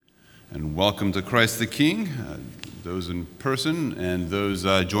And welcome to Christ the King, those in person and those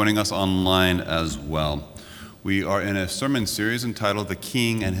joining us online as well. We are in a sermon series entitled The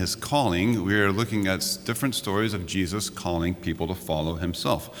King and His Calling. We are looking at different stories of Jesus calling people to follow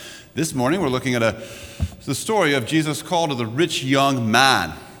himself. This morning we're looking at the story of Jesus' call to the rich young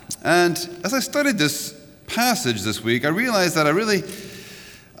man. And as I studied this passage this week, I realized that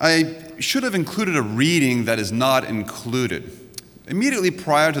I should have included a reading that is not included. Immediately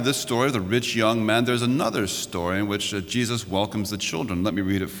prior to this story of the rich young man, there's another story in which Jesus welcomes the children. Let me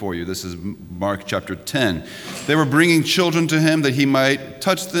read it for you. This is Mark chapter 10. They were bringing children to him that he might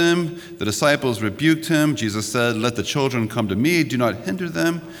touch them. The disciples rebuked him. Jesus said, "Let the children come to me. Do not hinder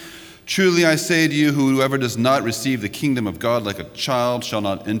them. Truly I say to you, whoever does not receive the kingdom of God like a child shall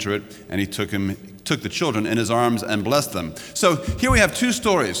not enter it." And he took the children in his arms and blessed them. So here we have two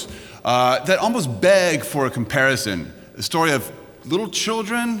stories that almost beg for a comparison. The story of little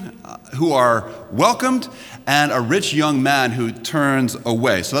children who are welcomed and a rich young man who turns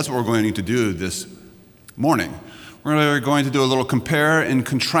away. So that's what we're going to do this morning. We're going to do a little compare and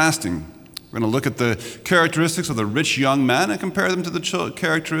contrasting. We're going to look at the characteristics of the rich young man and compare them to the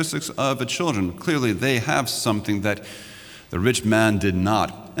characteristics of the children. Clearly, they have something that the rich man did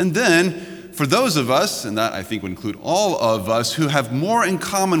not. And then, for those of us, and that I think would include all of us, who have more in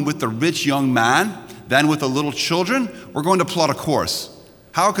common with the rich young man than with the little children, we're going to plot a course.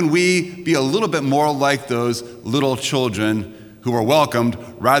 How can we be a little bit more like those little children who were welcomed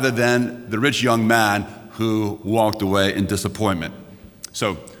rather than the rich young man who walked away in disappointment?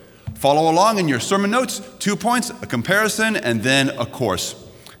 So follow along in your sermon notes. 2 points, a comparison, and then a course.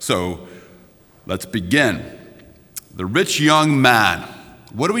 So let's begin. The rich young man.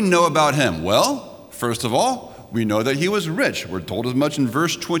 What do we know about him? Well, first of all, we know that he was rich. We're told as much in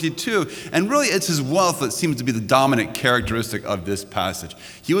verse 22. And really, it's his wealth that seems to be the dominant characteristic of this passage.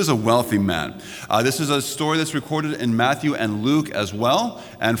 He was a wealthy man. This is a story that's recorded in Matthew and Luke as well.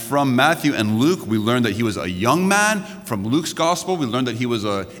 And from Matthew and Luke, we learn that he was a young man. From Luke's gospel, we learn that he was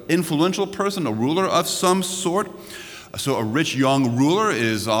an influential person, a ruler of some sort. So a rich young ruler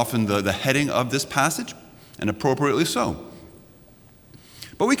is often the heading of this passage, and appropriately so.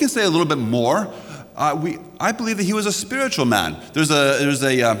 But we can say a little bit more. I believe that he was a spiritual man. There's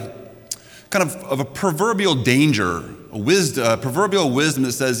a kind of a proverbial danger, proverbial wisdom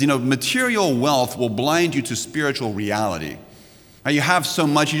that says, material wealth will blind you to spiritual reality. Now, you have so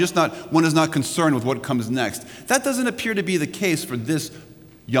much, one is not concerned with what comes next. That doesn't appear to be the case for this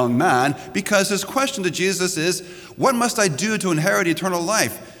young man, because his question to Jesus is, what must I do to inherit eternal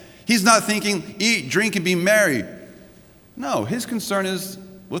life? He's not thinking, eat, drink, and be merry. No, his concern is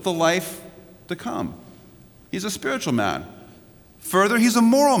with the life to come. He's a spiritual man. Further, he's a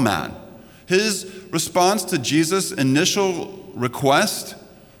moral man. His response to Jesus' initial request,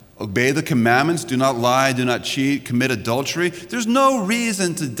 obey the commandments, do not lie, do not cheat, commit adultery, there's no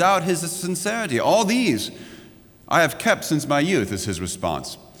reason to doubt his sincerity. All these I have kept since my youth, is his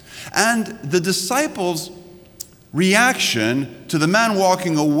response. And the disciples' reaction to the man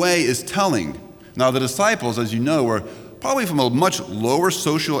walking away is telling. Now, the disciples, as you know, were probably from a much lower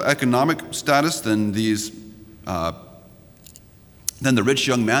socioeconomic status than the rich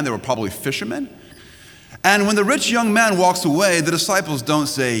young man. They were probably fishermen. And when the rich young man walks away, the disciples don't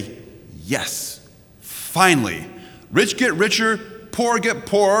say, yes, finally. Rich get richer, poor get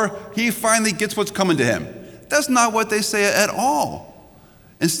poorer. He finally gets what's coming to him. That's not what they say at all.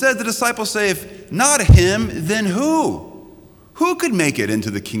 Instead, the disciples say, if not him, then who? Who could make it into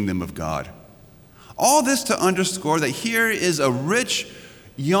the kingdom of God? All this to underscore that here is a rich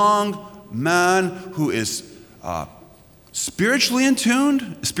young man who is spiritually in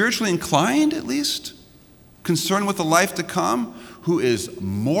tune, spiritually inclined at least, concerned with the life to come, who is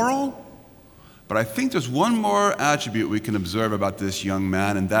moral. But I think there's one more attribute we can observe about this young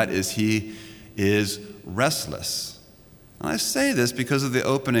man, and that is he is restless. And I say this because of the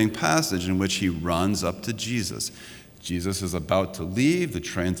opening passage in which he runs up to Jesus. Jesus is about to leave, the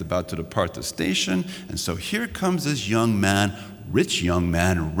train's about to depart the station, and so here comes this young man, rich young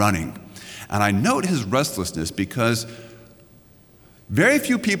man, running. And I note his restlessness because very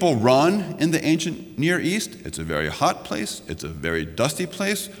few people run in the ancient Near East. It's a very hot place, it's a very dusty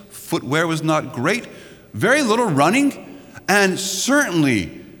place, footwear was not great, very little running, and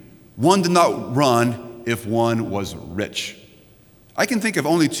certainly one did not run if one was rich. I can think of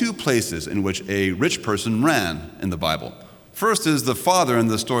only two places in which a rich person ran in the Bible. First is the father in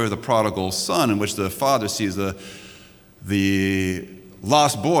the story of the prodigal son, in which the father sees the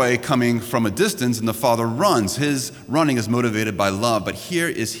lost boy coming from a distance, and the father runs. His running is motivated by love, but here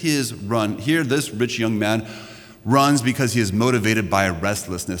is his run. Here, this rich young man runs because he is motivated by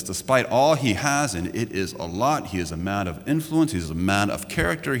restlessness. Despite all he has, and it is a lot, he is a man of influence, he's a man of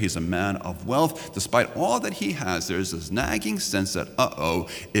character, he's a man of wealth. Despite all that he has, there's this nagging sense that,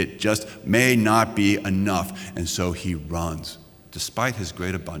 it just may not be enough. And so he runs, despite his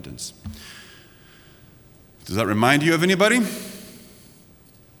great abundance. Does that remind you of anybody?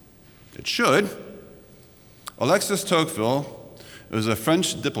 It should. Alexis Tocqueville was a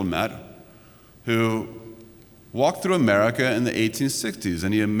French diplomat who walked through America in the 1860s,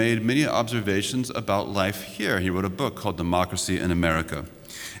 and he had made many observations about life here. He wrote a book called Democracy in America.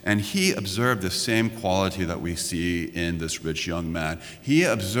 And he observed the same quality that we see in this rich young man. He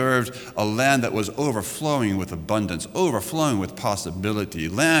observed a land that was overflowing with abundance, overflowing with possibility,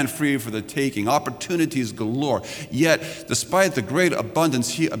 land free for the taking, opportunities galore. Yet, despite the great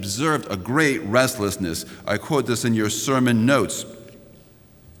abundance, he observed a great restlessness. I quote this in your sermon notes.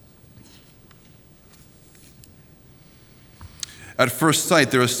 At first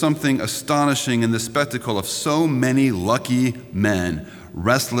sight, there is something astonishing in the spectacle of so many lucky men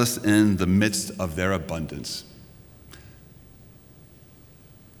restless in the midst of their abundance.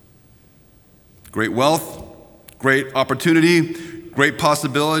 Great wealth, great opportunity, great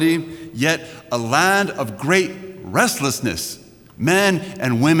possibility, yet a land of great restlessness. Men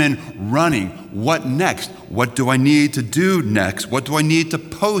and women running. What next? What do I need to do next? What do I need to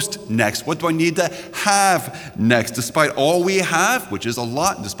post next? What do I need to have next? Despite all we have, which is a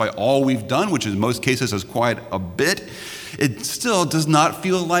lot, despite all we've done, which in most cases is quite a bit, it still does not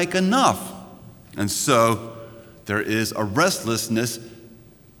feel like enough. And so there is a restlessness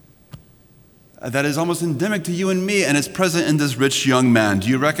that is almost endemic to you and me, and it's present in this rich young man. Do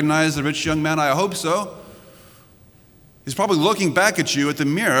you recognize the rich young man? I hope so. He's probably looking back at you at the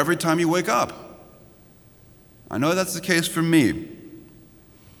mirror every time you wake up. I know that's the case for me.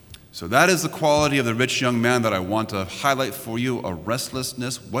 So that is the quality of the rich young man that I want to highlight for you, a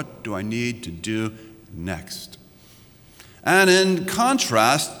restlessness. What do I need to do next? And in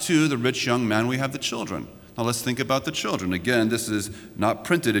contrast to the rich young man, we have the children. Now let's think about the children. Again, this is not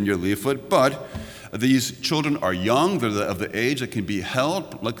printed in your leaflet, but these children are young. They're of the age that can be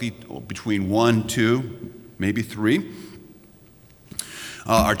held, likely between 1, 2, maybe 3.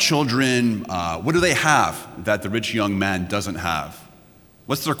 Our children, what do they have that the rich young man doesn't have?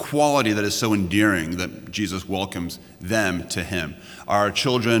 What's their quality that is so endearing that Jesus welcomes them to him? Are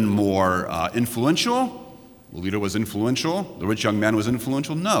children more influential? The leader was influential. The rich young man was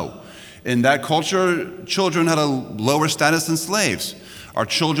influential? No. In that culture, children had a lower status than slaves. Are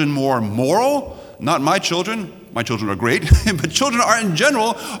children more moral? Not my children. My children are great, but children are in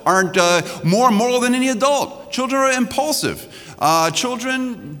general aren't more moral than any adult. Children are impulsive.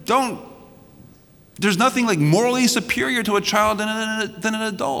 There's nothing like morally superior to a child than an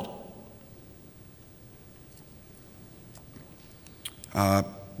adult.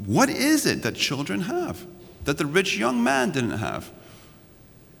 What is it that children have that the rich young man didn't have?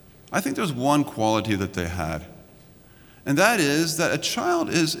 I think there's one quality that they had, and that is that a child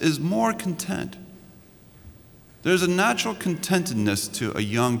is more content. There's a natural contentedness to a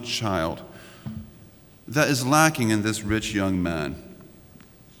young child that is lacking in this rich young man.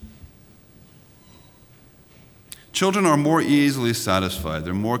 Children are more easily satisfied.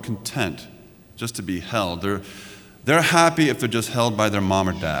 They're more content just to be held. They're happy if they're just held by their mom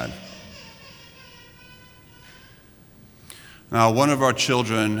or dad. Now, one of our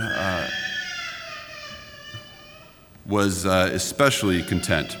children was especially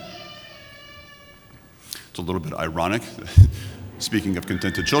content. It's a little bit ironic, speaking of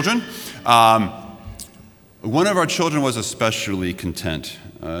contented children. One of our children was especially content.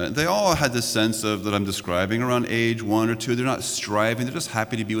 They all had this sense of that I'm describing around age 1 or 2. They're not striving. They're just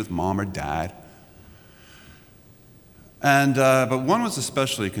happy to be with mom or dad. And but one was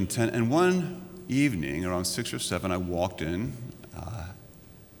especially content. And one evening, around 6 or 7, I walked in,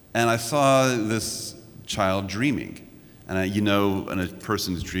 and I saw this child dreaming. And when a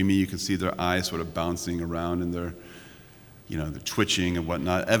person's dreaming, you can see their eyes sort of bouncing around and they're twitching and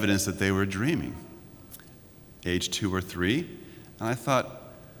whatnot, evidence that they were dreaming. Age 2 or 3. And I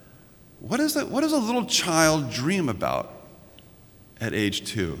thought, what does a little child dream about at age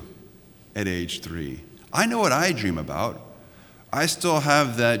 2, at age 3? I know what I dream about. I still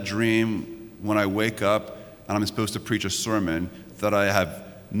have that dream when I wake up and I'm supposed to preach a sermon that I have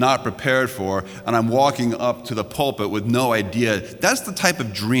not prepared for, and I'm walking up to the pulpit with no idea. That's the type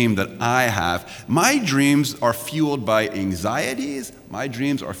of dream that I have. My dreams are fueled by anxieties. My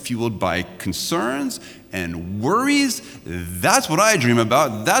dreams are fueled by concerns and worries. That's what I dream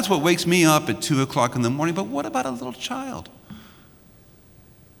about. That's what wakes me up at 2 o'clock in the morning. But what about a little child?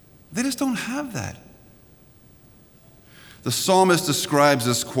 They just don't have that. The psalmist describes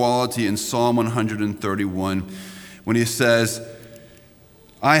this quality in Psalm 131 when he says,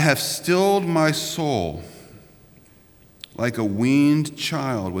 I have stilled my soul like a weaned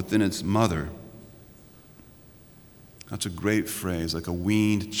child within its mother. That's a great phrase, like a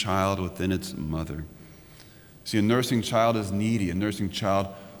weaned child within its mother. See, a nursing child is needy. A nursing child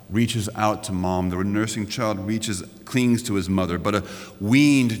reaches out to mom. The nursing child clings to his mother. But a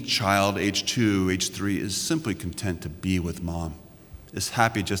weaned child, age 2, age 3, is simply content to be with mom, is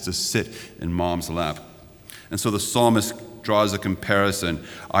happy just to sit in mom's lap. And so the psalmist draws a comparison.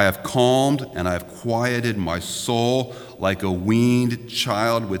 I have calmed and I have quieted my soul like a weaned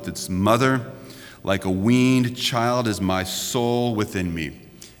child with its mother. Like a weaned child is my soul within me.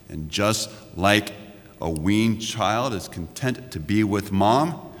 And just like a weaned child is content to be with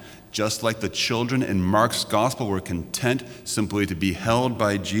mom, just like the children in Mark's gospel were content simply to be held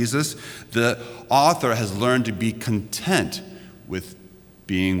by Jesus, the author has learned to be content with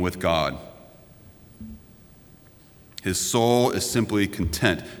being with God. His soul is simply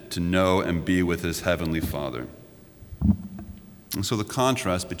content to know and be with his heavenly Father. And so the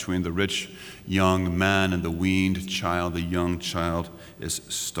contrast between the rich young man and the weaned child, the young child, is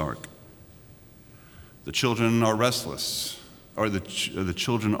stark. The children are restless, or the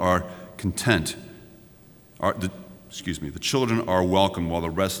children are content. The children are welcome while the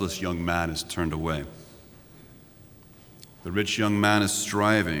restless young man is turned away. The rich young man is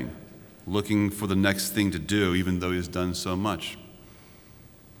striving, looking for the next thing to do, even though he has done so much.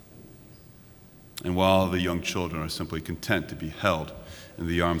 And while the young children are simply content to be held in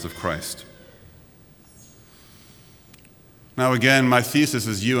the arms of Christ. Now again, my thesis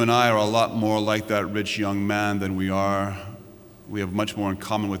is you and I are a lot more like that rich young man than we are. We have much more in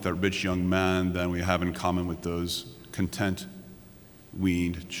common with that rich young man than we have in common with those content,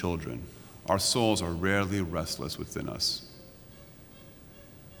 weaned children. Our souls are rarely restless within us.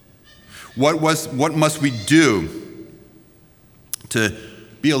 What must we do to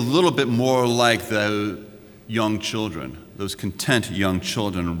be a little bit more like the young children, those content young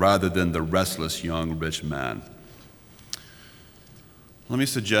children, rather than the restless young rich man? Let me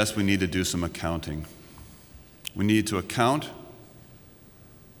suggest we need to do some accounting. We need to account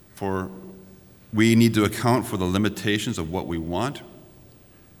for the limitations of what we want.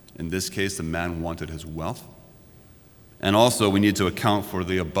 In this case, the man wanted his wealth. And also, we need to account for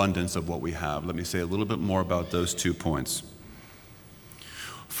the abundance of what we have. Let me say a little bit more about those 2 points.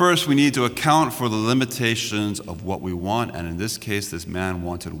 First, we need to account for the limitations of what we want, and in this case, this man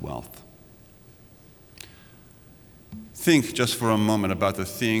wanted wealth. Think just for a moment about the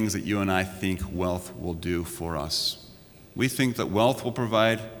things that you and I think wealth will do for us. We think that wealth will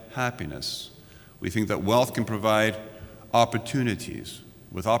provide happiness. We think that wealth can provide opportunities.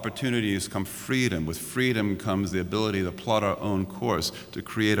 With opportunities come freedom. With freedom comes the ability to plot our own course, to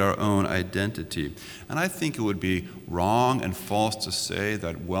create our own identity. And I think it would be wrong and false to say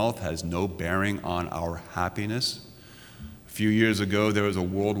that wealth has no bearing on our happiness. A few years ago, there was a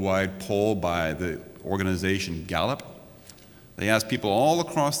worldwide poll by the organization Gallup. They asked people all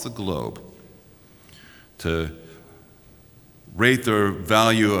across the globe to rate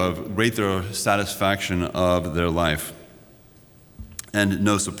their satisfaction of their life. And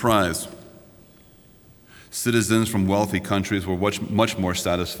no surprise, citizens from wealthy countries were much more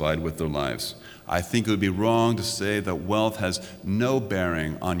satisfied with their lives. I think it would be wrong to say that wealth has no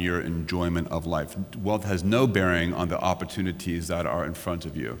bearing on your enjoyment of life. Wealth has no bearing on the opportunities that are in front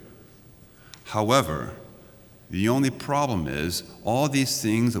of you. However, the only problem is all these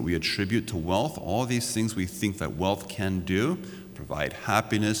things that we attribute to wealth, all these things we think that wealth can do, provide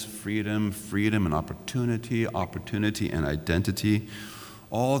happiness, freedom and opportunity and identity.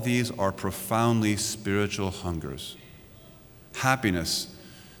 All these are profoundly spiritual hungers. Happiness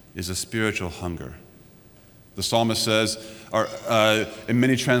is a spiritual hunger. The psalmist says, in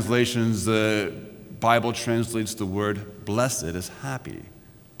many translations, the Bible translates the word blessed as happy.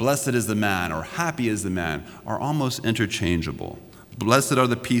 Blessed is the man, or happy is the man, are almost interchangeable. Blessed are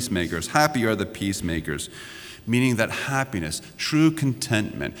the peacemakers, happy are the peacemakers. Meaning that happiness, true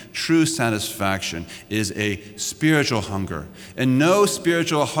contentment, true satisfaction is a spiritual hunger. And no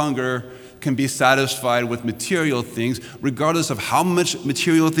spiritual hunger can be satisfied with material things, regardless of how much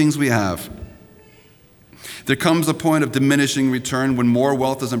material things we have. There comes a point of diminishing return when more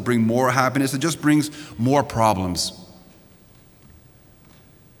wealth doesn't bring more happiness, it just brings more problems.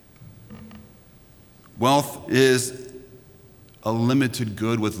 Wealth is a limited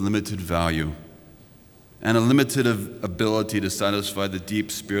good with limited value, and a limited ability to satisfy the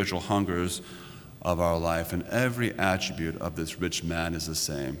deep spiritual hungers of our life. And every attribute of this rich man is the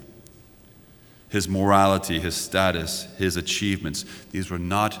same. his morality, his status, his achievements. These were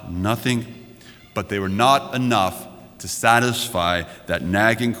not nothing, but they were not enough to satisfy that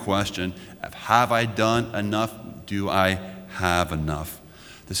nagging question of, have I done enough? Do I have enough?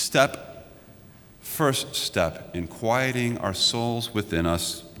 The first step in quieting our souls within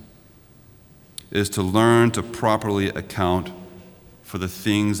us is to learn to properly account for the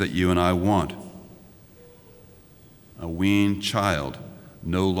things that you and I want. A weaned child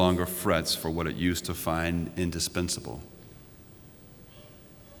no longer frets for what it used to find indispensable.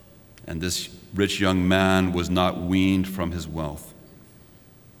 And this rich young man was not weaned from his wealth.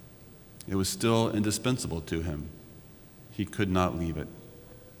 It was still indispensable to him. He could not leave it.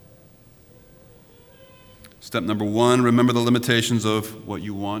 Step number 1, remember the limitations of what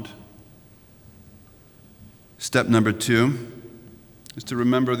you want. Step number 2 is to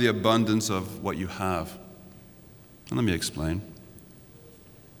remember the abundance of what you have. And let me explain.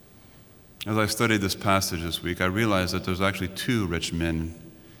 As I studied this passage this week, I realized that there's actually 2 rich men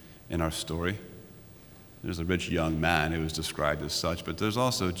in our story. There's a rich young man who is described as such, but there's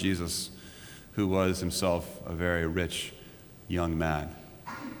also Jesus, who was himself a very rich young man.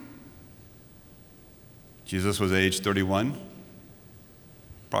 Jesus was age 31,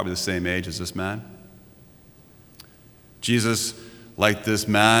 probably the same age as this man. Jesus, like this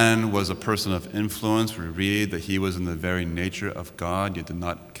man, was a person of influence. We read that he was in the very nature of God, yet did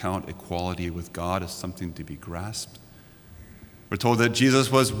not count equality with God as something to be grasped. We're told that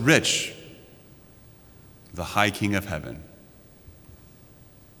Jesus was rich, the high King of heaven.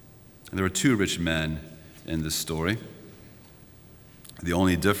 And there were 2 rich men in this story. The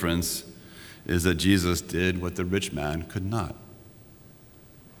only difference is that Jesus did what the rich man could not.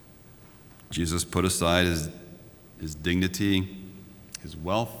 Jesus put aside his dignity, his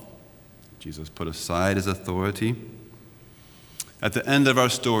wealth. Jesus put aside his authority. At the end of our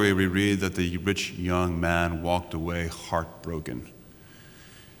story, we read that the rich young man walked away heartbroken.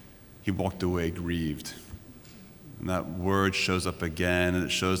 He walked away grieved. And that word shows up again, and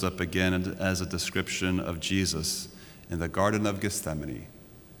it shows up again as a description of Jesus in the Garden of Gethsemane,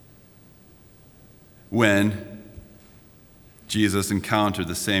 when Jesus encountered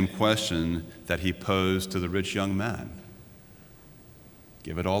the same question that he posed to the rich young man.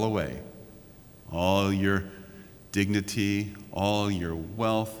 Give it all away. All your dignity, all your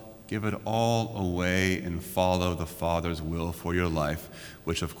wealth, give it all away and follow the Father's will for your life,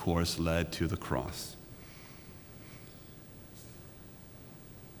 which of course led to the cross.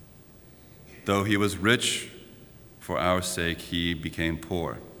 Though he was rich, for our sake he became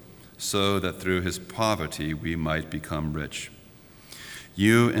poor, so that through his poverty we might become rich.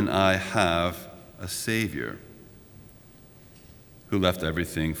 You and I have a Savior who left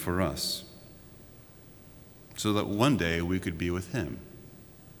everything for us, so that one day we could be with him.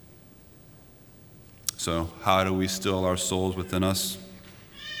 So how do we still our souls within us?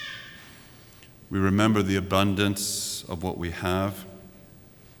 We remember the abundance of what we have.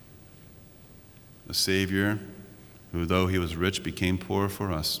 A Savior who, though he was rich, became poor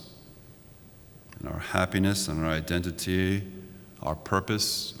for us. And our happiness and our identity, our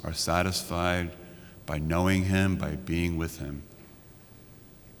purpose are satisfied by knowing him, by being with him.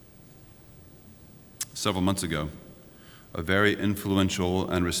 Several months ago, a very influential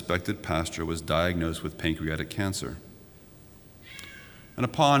and respected pastor was diagnosed with pancreatic cancer. And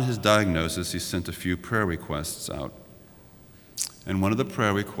upon his diagnosis, he sent a few prayer requests out. And one of the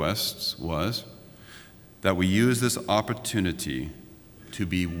prayer requests was that we use this opportunity to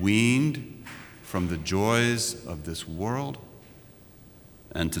be weaned from the joys of this world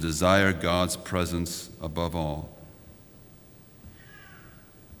and to desire God's presence above all.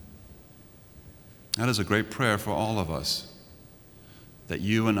 That is a great prayer for all of us, that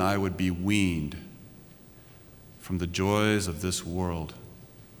you and I would be weaned from the joys of this world,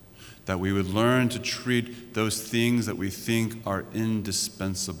 that we would learn to treat those things that we think are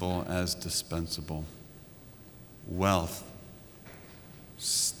indispensable as dispensable. Wealth,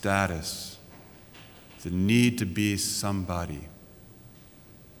 status, the need to be somebody,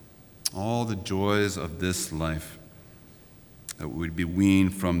 all the joys of this life, that we would be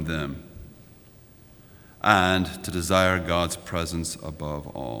weaned from them, and to desire God's presence above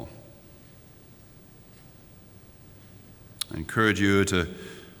all. I encourage you to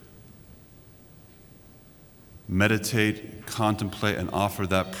meditate, contemplate, and offer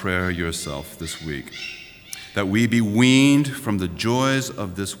that prayer yourself this week, that we be weaned from the joys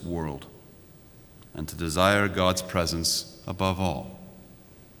of this world and to desire God's presence above all.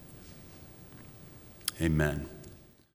 Amen.